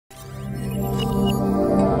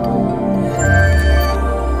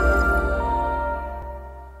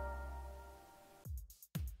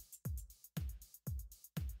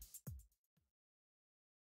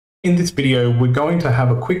in this video, we're going to have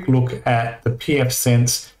a quick look at the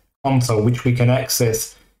pfSense console, which we can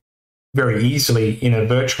access very easily in a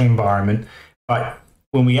virtual environment. But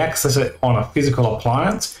when we access it on a physical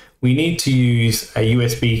appliance, we need to use a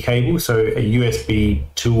USB cable, so a USB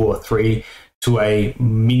 2 or 3 to a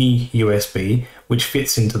mini USB, which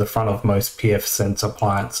fits into the front of most pfSense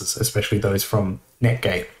appliances, especially those from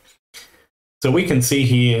Netgate. So we can see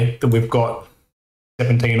here that we've got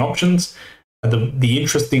 17 options. The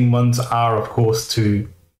interesting ones are, of course, to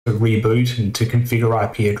reboot and to configure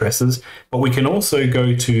IP addresses, but we can also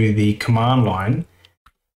go to the command line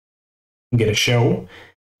and get a shell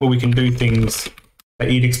where we can do things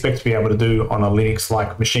that you'd expect to be able to do on a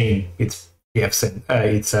Linux-like machine. It's pfSense,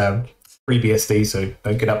 it's FreeBSD, so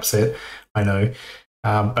don't get upset, I know,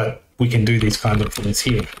 but we can do these kinds of things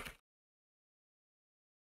here.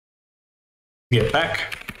 Get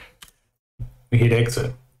back, we hit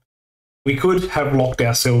exit. We could have locked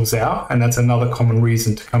ourselves out, and that's another common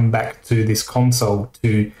reason to come back to this console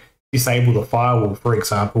to disable the firewall, for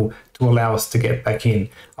example, to allow us to get back in.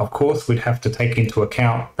 Of course, we'd have to take into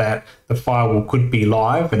account that the firewall could be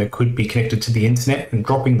live and it could be connected to the internet, and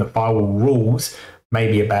dropping the firewall rules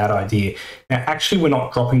may be a bad idea. Now, actually, we're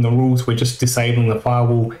not dropping the rules, we're just disabling the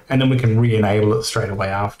firewall, and then we can re-enable it straight away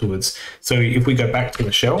afterwards. So if we go back to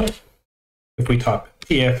the shell, if we type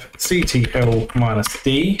pfctl-d,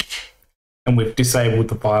 and we've disabled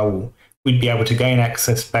the firewall, we'd be able to gain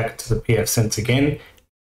access back to the pfSense again,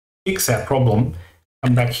 fix our problem,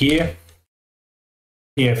 come back here,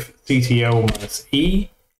 pfctl-e,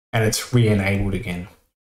 and it's re-enabled again.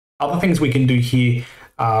 Other things we can do here,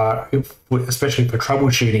 especially for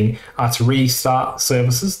troubleshooting, are to restart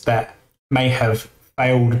services that may have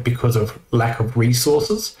failed because of lack of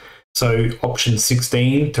resources. So option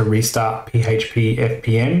 16 to restart PHP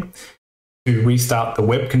FPM. To restart the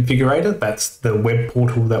web configurator, that's the web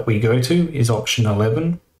portal that we go to, is option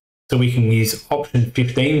 11. So we can use option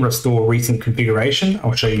 15, restore recent configuration.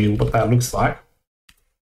 I'll show you what that looks like.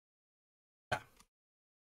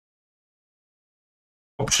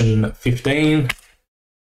 Option 15,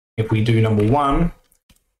 if we do number 1,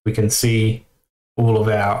 we can see all of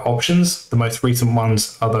our options. The most recent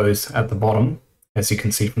ones are those at the bottom, as you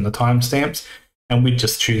can see from the timestamps. And we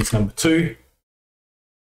just choose number 2.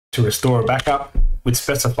 To restore a backup, we'd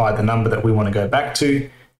specify the number that we want to go back to,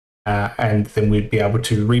 and then we'd be able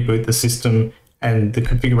to reboot the system, and the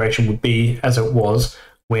configuration would be as it was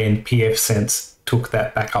when pfSense took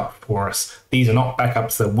that backup for us. These are not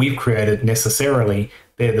backups that we've created necessarily,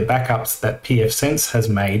 they're the backups that pfSense has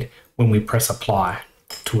made when we press apply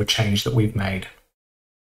to a change that we've made.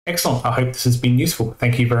 Excellent, I hope this has been useful.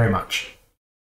 Thank you very much.